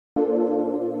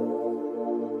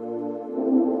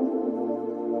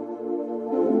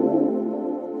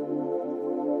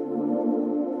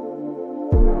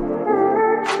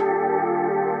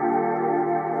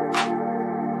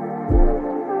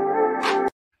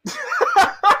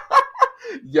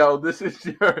Yo, this is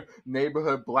your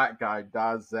neighborhood black guy,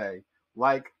 Daze.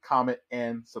 Like, comment,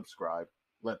 and subscribe.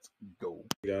 Let's go.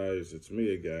 Guys, it's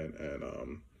me again,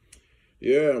 and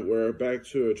yeah, we're back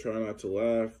to it. Try not to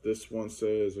laugh. This one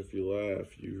says if you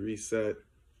laugh, you reset,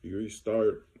 you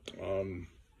restart. The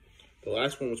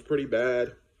last one was pretty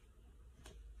bad.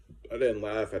 I didn't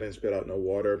laugh. I didn't spit out no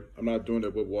water. I'm not doing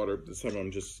it with water this time.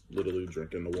 I'm just literally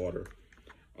drinking the water.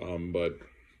 But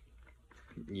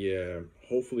yeah,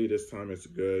 hopefully this time it's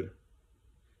good.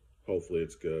 Hopefully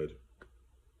it's good.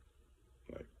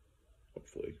 Like,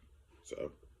 hopefully.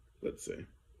 So, let's see.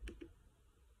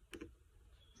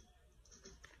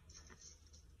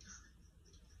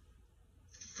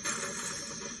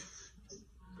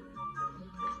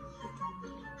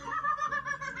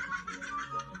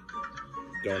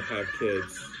 Don't have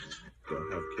kids.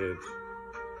 Don't have kids.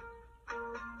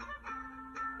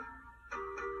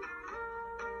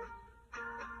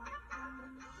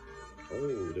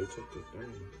 Oh, they took the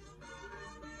thing.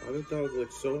 Oh, the dog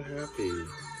looks so happy.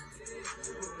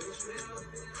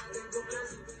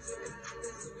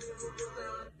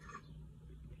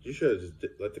 You should have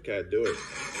just let the cat do it.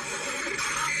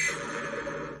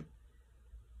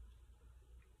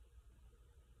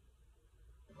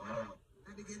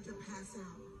 I began to pass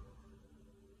out,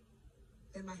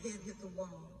 and my head hit the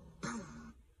wall.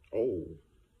 Oh.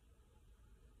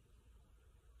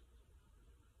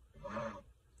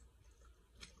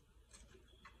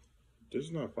 This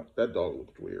is not fun. That dog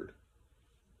looked weird.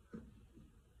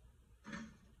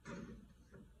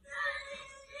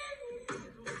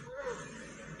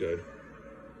 Good.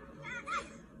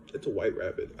 It's a white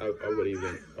rabbit. I would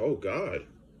even... Oh, God.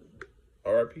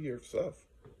 R.I.P. yourself.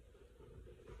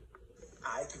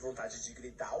 Ai, que vontade de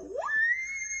gritar.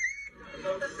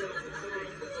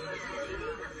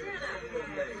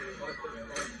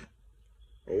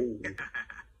 Oh.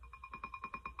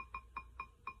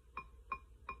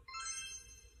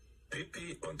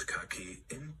 Pippi und Kaki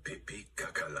in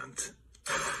Pipi-Kackerland.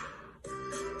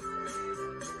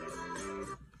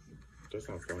 That's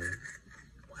not funny.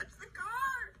 What's the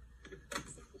car?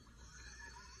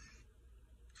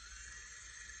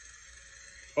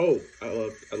 Oh,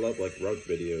 I love like rug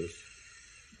videos.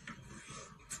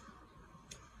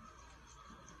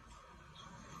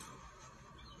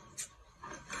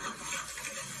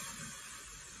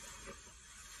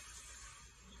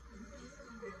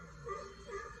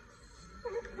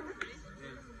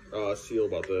 Seal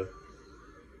about the...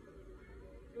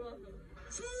 You're welcome.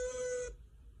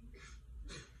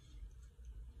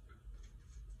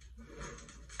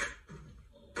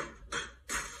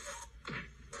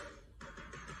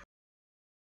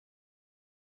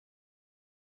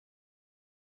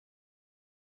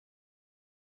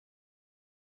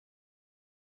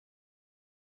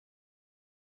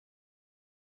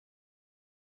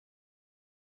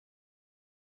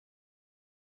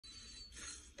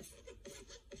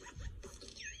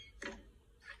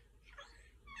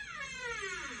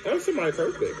 That was somebody's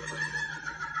birthday.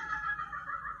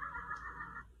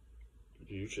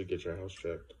 You should get your house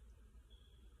checked.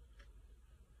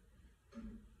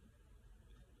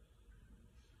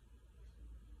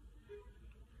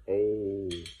 Oh.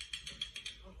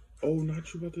 Oh,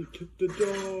 not you about to kick the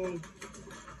dog.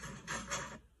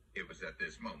 It was at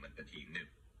this moment that he knew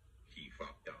he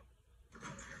fucked up.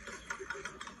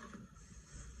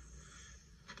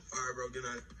 All right, bro. Good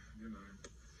night. Good night.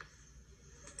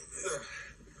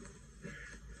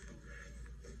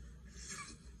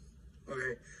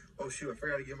 Okay. Oh, shoot. I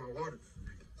forgot to get my water.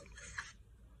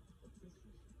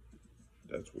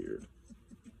 That's weird.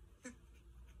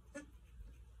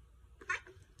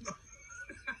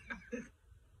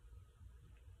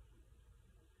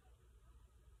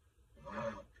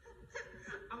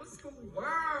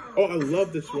 Oh, I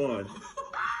love this one.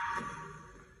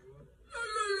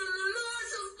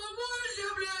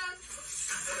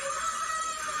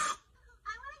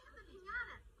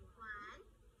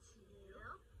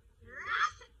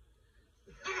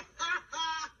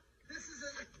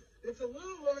 It's a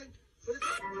little one, but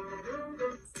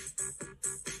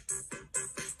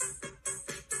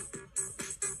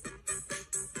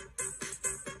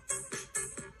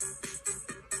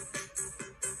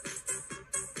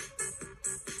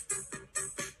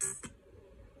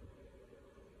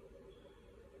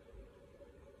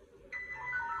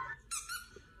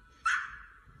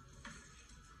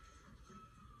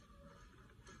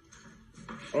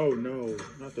Oh no,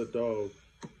 not the dog.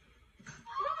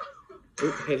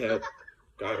 Oop, hit head.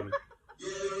 Got him.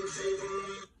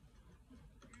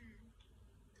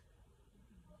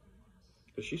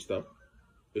 Is she stuck?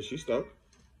 Is she stuck?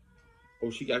 Oh,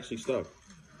 she actually stuck.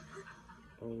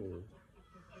 Oh.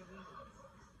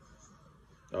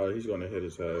 Oh, he's gonna hit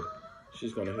his head.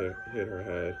 She's gonna hit her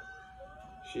head.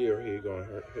 She or he gonna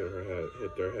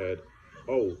hit their head.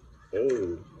 Oh,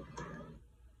 oh.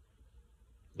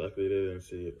 Luckily they didn't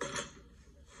see it.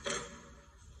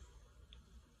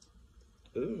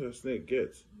 This is what a snake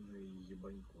gets.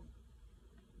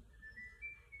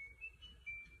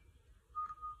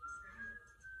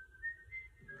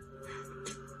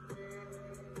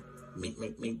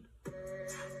 Meep.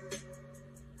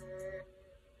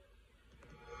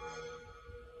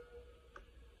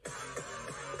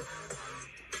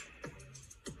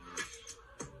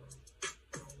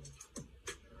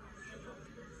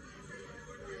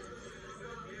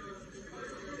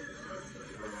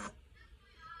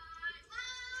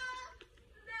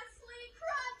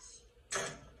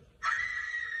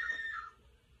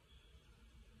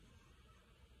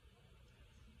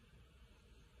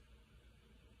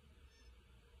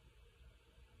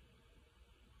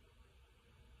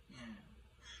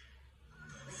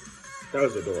 That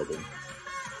was adorable.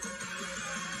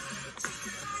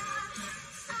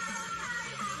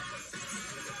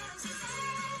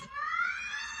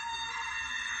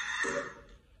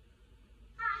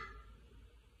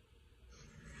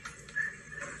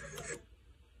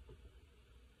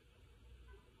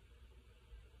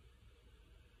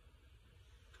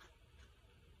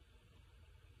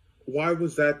 Why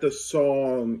was that the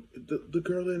song? The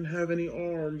girl didn't have any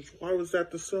arms. Why was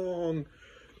that the song?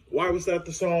 Why was that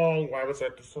the song? Why was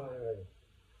that the song?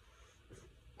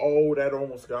 Oh, that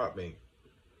almost got me.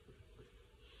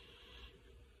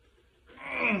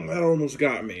 That almost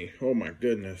got me. Oh my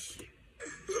goodness.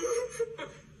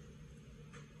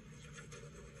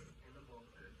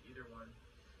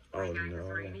 Oh no.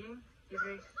 Oh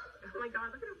my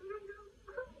god, look at him.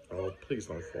 Oh, please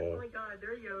don't fall. Oh my god,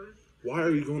 there he goes. Why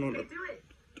are you going on? Do it.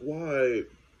 Why?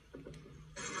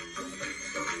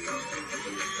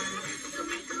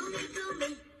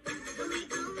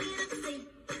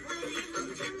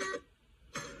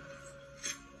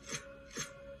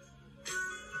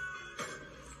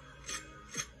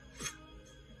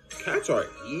 Cats are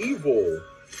evil.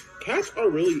 Cats are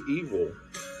really evil.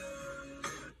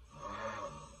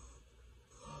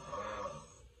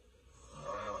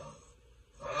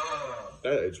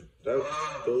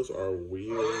 Those are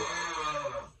weird.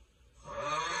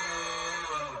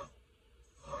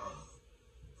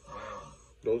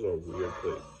 Those are weird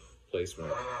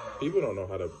placement. People don't know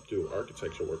how to do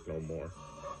architecture work no more.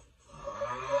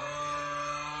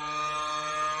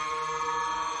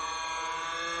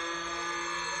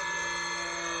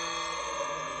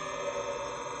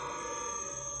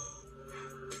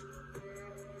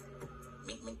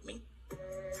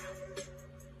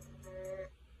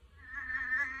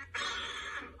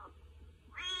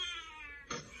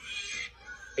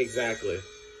 Exactly.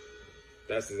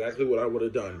 That's exactly what I would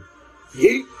have done.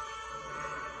 Yeet!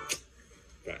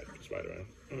 Bad Spider-Man.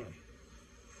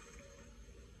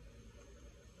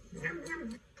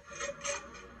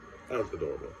 That was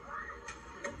adorable.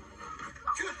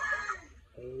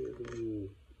 Oh.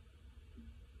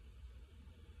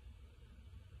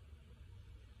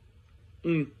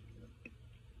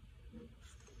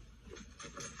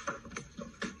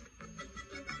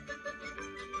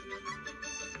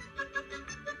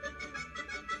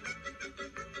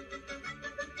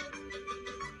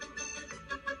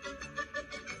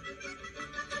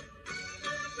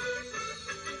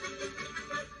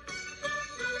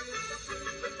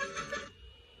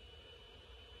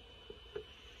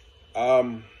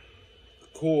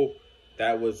 Cool.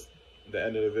 That was the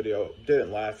end of the video.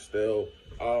 Didn't laugh still.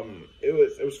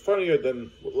 It was funnier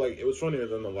than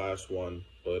the last one,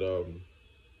 but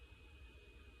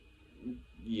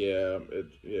yeah,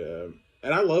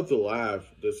 and I love to laugh.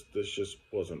 This just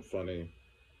wasn't funny.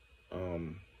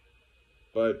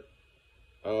 But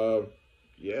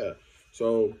yeah.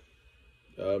 So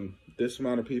this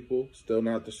amount of people still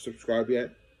not subscribed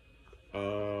yet.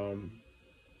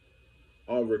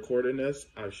 On recording this,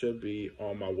 I should be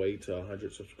on my way to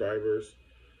 100 subscribers.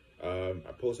 I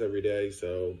post every day,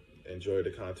 so enjoy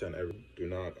the content. Do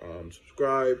not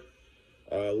subscribe,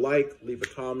 like, leave a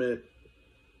comment,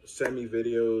 send me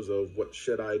videos of what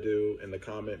should I do in the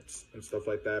comments and stuff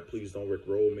like that. Please don't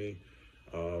rickroll me.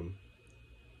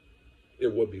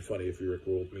 It would be funny if you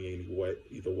rickrolled me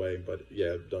either way, but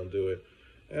yeah, don't do it.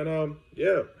 And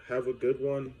yeah, have a good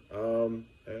one,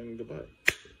 and goodbye.